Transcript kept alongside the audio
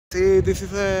See, this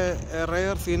is a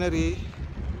rare scenery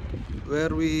where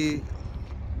we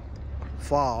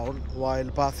found while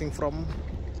passing from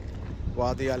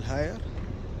Wadi Al Hayr.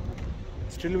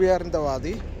 Still we are in the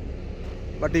Wadi,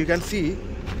 but you can see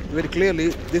very clearly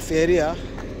this area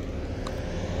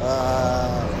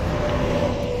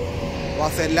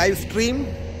was a live stream,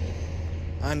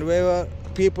 and where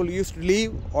people used to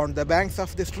live on the banks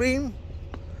of the stream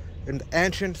in the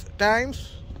ancient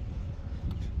times.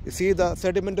 You see the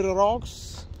sedimentary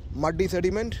rocks, muddy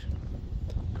sediment,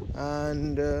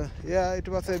 and yeah, it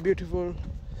was a beautiful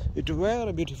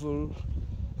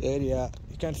area.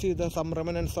 You can see some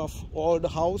remnants of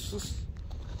old houses,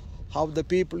 how the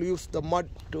people used the mud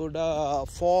to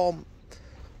form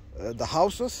the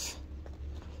houses.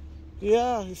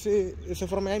 Yeah, you see, it's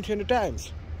from ancient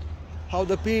times, how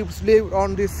the people lived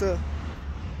on this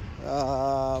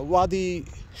wadi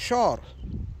shore.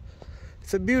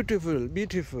 It's a beautiful,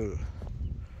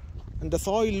 and the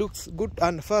soil looks good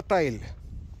and fertile.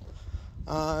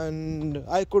 And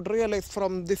I could realize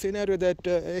from this scenario that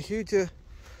a huge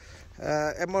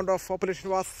amount of population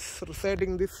was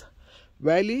residing in this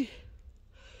valley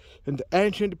in the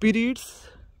ancient periods.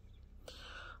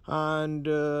 And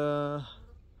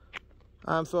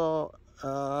I'm so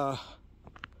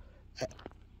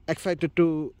excited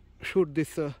to shoot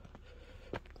this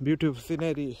beautiful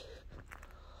scenery,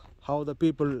 how the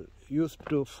people used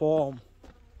to form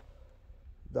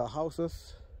the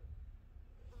houses.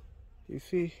 You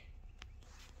see,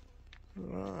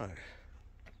 right.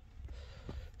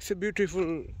 It's a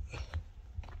beautiful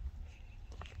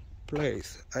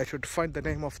place. I should find the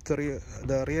name of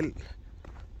the real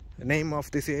name of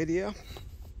this area.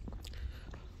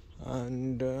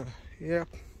 And yeah,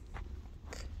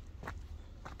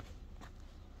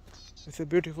 it's a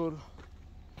beautiful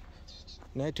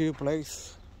native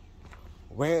place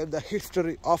where the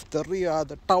history of the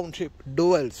Riyadh township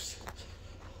dwells.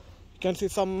 You can see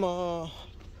some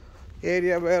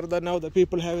area where now the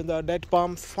people have the date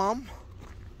palms farm.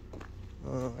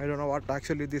 I don't know what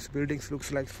actually this buildings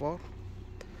looks like for,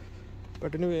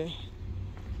 but anyway,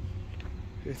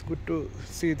 it's good to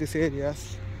see these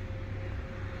areas.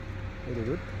 Very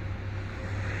good.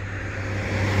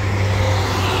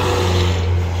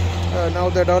 Now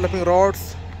they're developing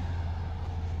roads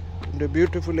in the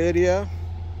beautiful area.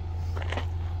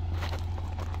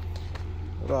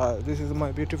 Right, this is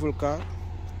my beautiful car.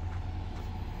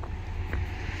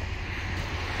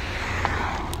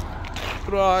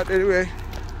 Right, anyway,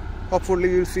 hopefully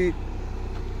you'll see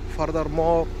further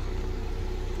more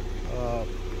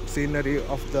scenery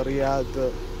of the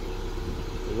Riyadh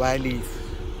valleys.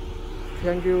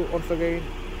 Thank you once again.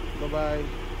 Bye bye.